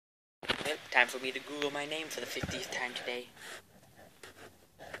Time for me to Google my name for the 50th time today.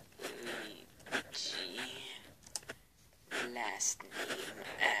 Luigi. Last name.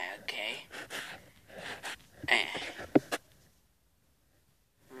 Okay.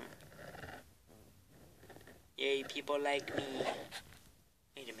 Yay, people like me.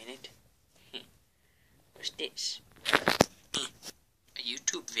 Wait a minute. What's this? A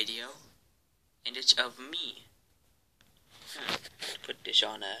YouTube video. And it's of me. Put this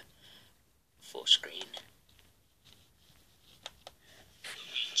on a full screen.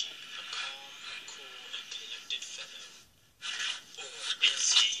 Luigi, a calm, cool, and collected fellow. Or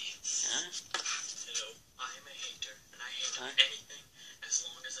is he? Huh? Hello, I am a hater, and I hate anything as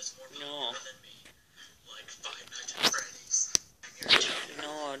long as it's more popular than me. Like Five Nights at Freddy's. I'm here to tell you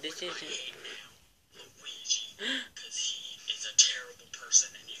No, this I isn't. hate now Luigi, because he is a terrible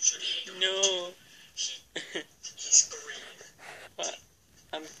person, and you should hate him. No. He's green. What?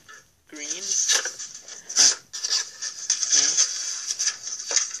 I'm green? He's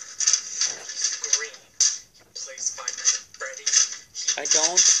green. He plays Five Nights at Freddy's. I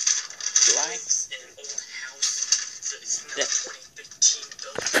don't like In an old house that is not 2015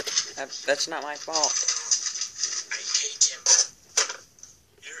 built. that's not my fault. I hate him.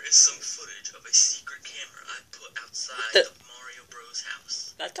 Here is some footage of a secret camera I put outside of Mario Bros.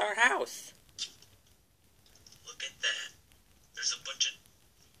 House. That's our house. Look at that. There's a bunch of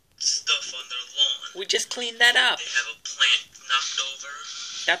stuff on their lawn. We just cleaned that up. They have a plant knocked over.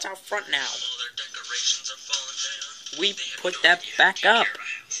 That's our front now. All their decorations are falling down. We They have put no that idea back how to up. take care of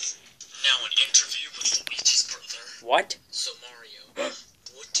a house. Now an interview with Luigi's brother. What? So Mario, what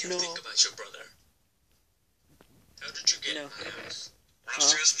do you think about your brother? How did you get in my house?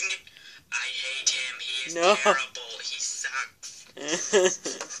 I hate him. He is terrible. He sucks.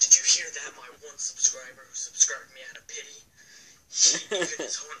 Did you hear that? My one subscriber who subscribed me out of pity. Even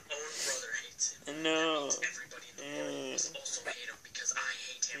his own brother hates him. No. That means everybody in the world must also hate him because I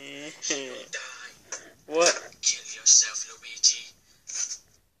hate him. He will die. What? Kill yourself, Luigi.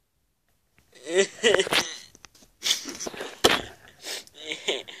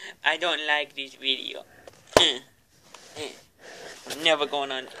 I don't like this video. I'm never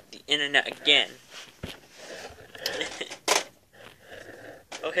going on the internet again.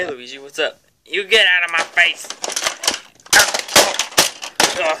 Oh, hey Luigi, what's up? You get out of my face!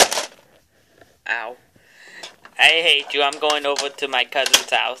 Ow. I hate you. I'm going over to my cousin's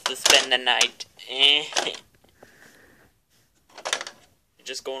house to spend the night. You're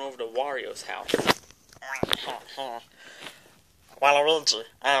just going over to Wario's house. Well, Luigi,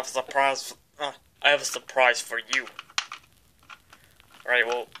 I have a surprise for you. Alright,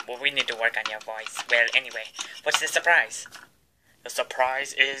 well, we need to work on your voice. Well, anyway, what's the surprise? The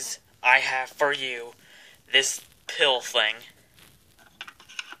surprise is I have for you this pill thing.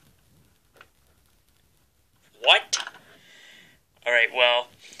 What? Alright, well,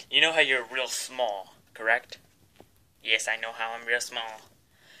 you know how you're real small, correct? Yes, I know how I'm real small.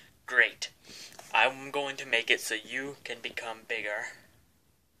 Great. I'm going to make it so you can become bigger.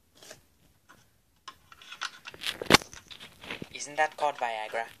 Isn't that called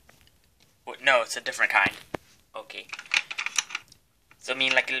Viagra? No, it's a different kind. Okay. So,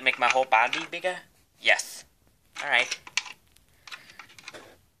 mean like it'll make my whole body bigger? Yes. Alright.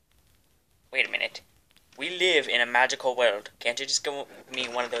 Wait a minute. We live in a magical world. Can't you just give me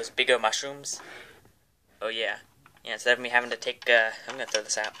one of those bigger mushrooms? Oh, yeah. Yeah, instead of me having to take, I'm gonna throw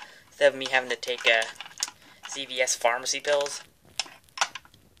this out. Instead of me having to take, CVS pharmacy pills.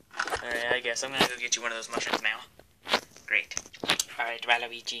 Alright, I guess I'm gonna go get you one of those mushrooms now. Great. Alright,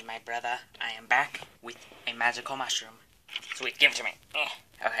 Waluigi, my brother, I am back with a magical mushroom. Sweet, give it to me.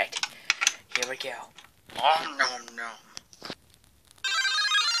 Alright, here we go. Nom nom nom.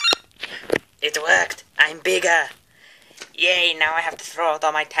 It worked! I'm bigger! Yay, now I have to throw out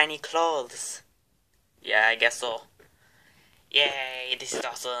all my tiny clothes. Yeah, I guess so. Yay, this is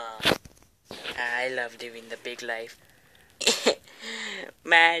awesome. I love living the big life.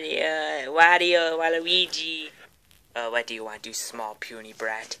 Mario, Wario, Waluigi. What do you want, you small puny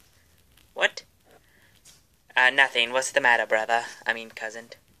brat? What? Nothing. What's the matter, brother? I mean, cousin.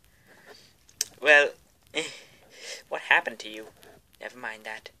 Well, what happened to you? Never mind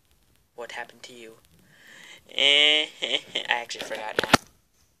that. What happened to you? I actually forgot now.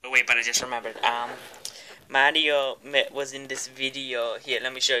 Oh, wait, but I just remembered. Mario was in this video. Here,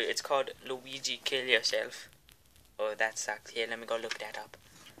 let me show you. It's called Luigi Kill Yourself. Oh, that sucks. Here, let me go look that up.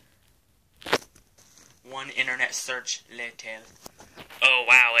 One internet search later. Oh,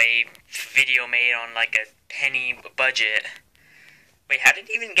 wow, a video made on like a penny budget. Wait, how did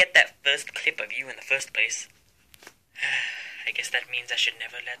you even get that first clip of you in the first place? I I guess that means I should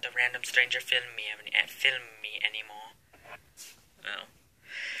never let a random stranger film me anymore. Oh.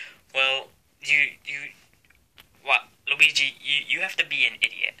 Well, what, Luigi, you have to be an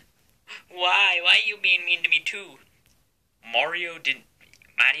idiot. Why? Why are you being mean to me too? Mario didn't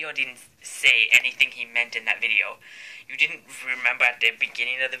say anything he meant in that video. You didn't remember at the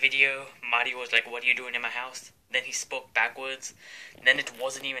beginning of the video, Mario was like, what are you doing in my house? Then he spoke backwards. Then it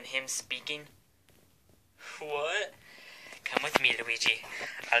wasn't even him speaking. What? Come with me, Luigi.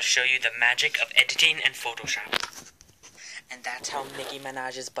 I'll show you the magic of editing and Photoshop. And that's how Nicki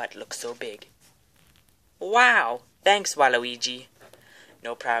Minaj's butt looks so big. Wow! Thanks, Waluigi.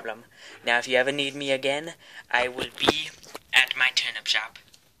 No problem. Now, if you ever need me again, I will be at my turnip shop.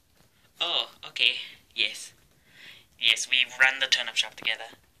 Oh, okay. Yes. Yes, we run the turnip shop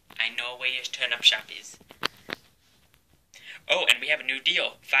together. I know where your turnip shop is. Oh, and we have a new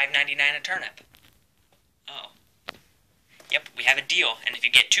deal. $5.99 a turnip. Oh. Yep, we have a deal, and if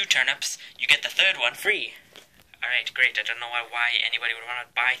you get 2 turnips, you get the 3rd one free. Alright, great. I don't know why anybody would want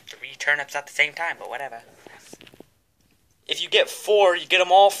to buy 3 turnips at the same time, but whatever. If you get 4, you get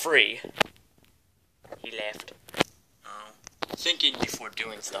them all free. He left. Oh. Thinking before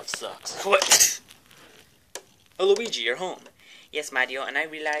doing stuff sucks. What? Oh, Luigi, you're home. Yes, Mario, and I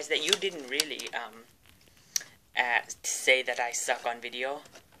realized that you didn't really, say that I suck on video.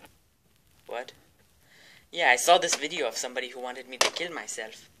 What? Yeah, I saw this video of somebody who wanted me to kill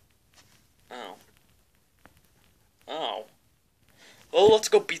myself. Oh. Oh. Well, let's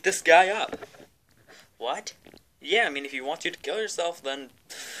go beat this guy up. What? Yeah, I mean, if he wants you to kill yourself, then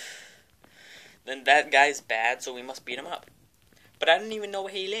that guy's bad, so we must beat him up. But I don't even know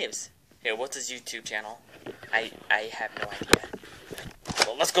where he lives. Here, what's his YouTube channel? I have no idea.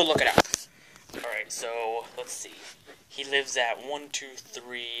 Well, let's go look it up. Alright, so, let's see. He lives at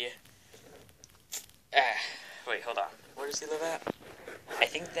 123... wait, hold on. Where does he live at? I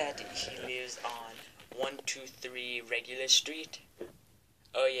think that he lives on 123 Regular Street.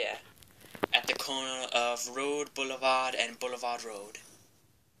 Oh, yeah. At the corner of Road Boulevard and Boulevard Road.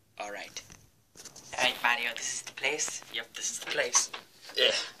 Alright. Alright, Mario, this is the place? Yep, this is the place.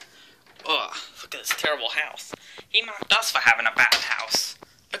 Ugh. Ugh, look at this terrible house. He mocked us for having a bad house.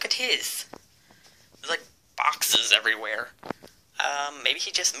 Look at his. There's like boxes everywhere. Maybe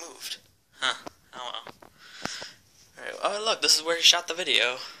he just moved. Huh. Oh well. Alright, oh look, this is where he shot the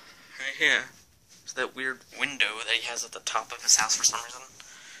video. Right here. There's that weird window that he has at the top of his house for some reason.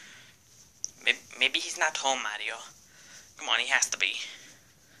 Maybe he's not home, Mario. Come on, he has to be.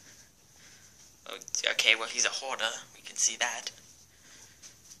 Okay, well, he's a hoarder. We can see that.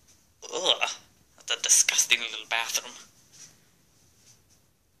 Ugh. That's a disgusting little bathroom.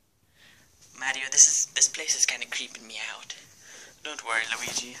 Mario, this place is kind of creeping me out. Don't worry,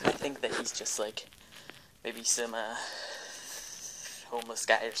 Luigi. I think that he's just like maybe some homeless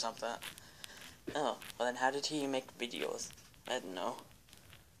guy or something. Oh, well then how did he make videos? I don't know.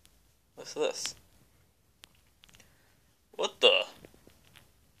 What's this? What the?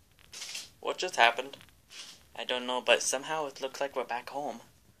 What just happened? I don't know, but somehow it looks like we're back home.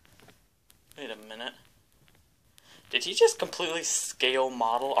 Wait a minute. Did he just completely scale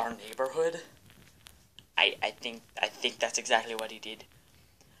model our neighborhood? I think that's exactly what he did.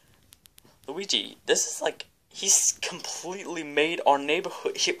 Luigi, this is like, he's completely made our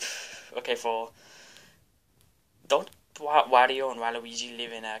neighborhood. Okay, don't Wario and Waluigi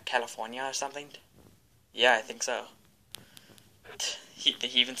live in California or something? Yeah, I think so. He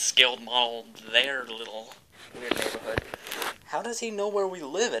even scaled modeled their little weird neighborhood. How does he know where we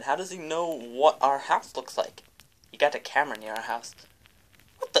live, and how does he know what our house looks like? He got a camera near our house.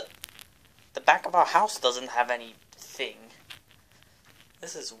 What the? The back of our house doesn't have anything.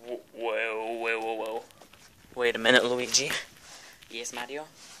 This is whoa. Wait a minute, Luigi. Yes, Mario?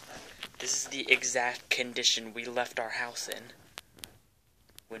 This is the exact condition we left our house in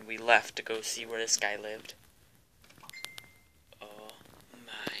when we left to go see where this guy lived. Oh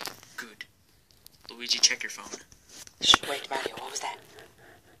my good. Luigi, check your phone. Shh, wait, Mario, what was that?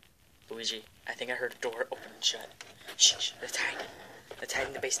 Luigi, I think I heard a door open and shut. Shh, let's hide. Let's hide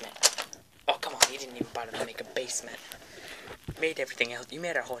in the basement. Oh, come on, you didn't even bother to make a basement. You made everything else. You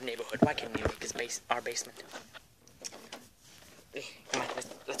made our whole neighborhood. Why can't you make our basement? Come on,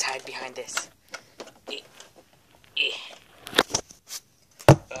 let's hide behind this.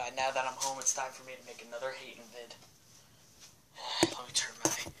 Now that I'm home, it's time for me to make another hating vid. Let me turn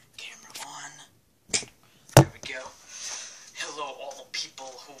my camera on. There we go. Hello, all the people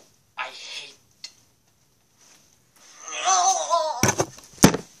who I hate.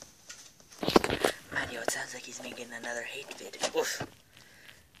 Mario, it sounds like he's making another hate vid. Oof.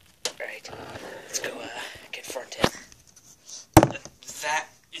 Alright, let's go confront him.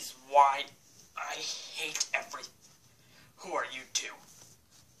 why I hate everything. Who are you two?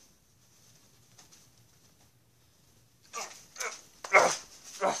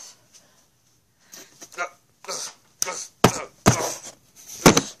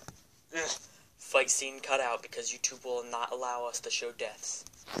 Fight scene cut out because YouTube will not allow us to show deaths.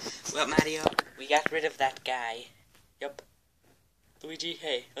 Well, Mario, we got rid of that guy. Yup. Luigi,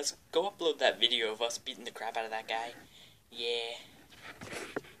 hey, let's go upload that video of us beating the crap out of that guy. Yeah.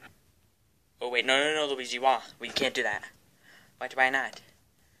 Oh, wait, no, Luigi, we can't do that. Why not?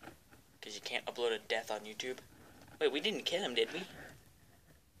 Because you can't upload a death on YouTube. Wait, we didn't kill him, did we?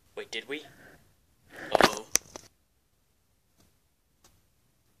 Wait, did we? Uh-oh.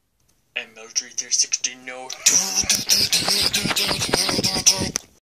 ML360, no.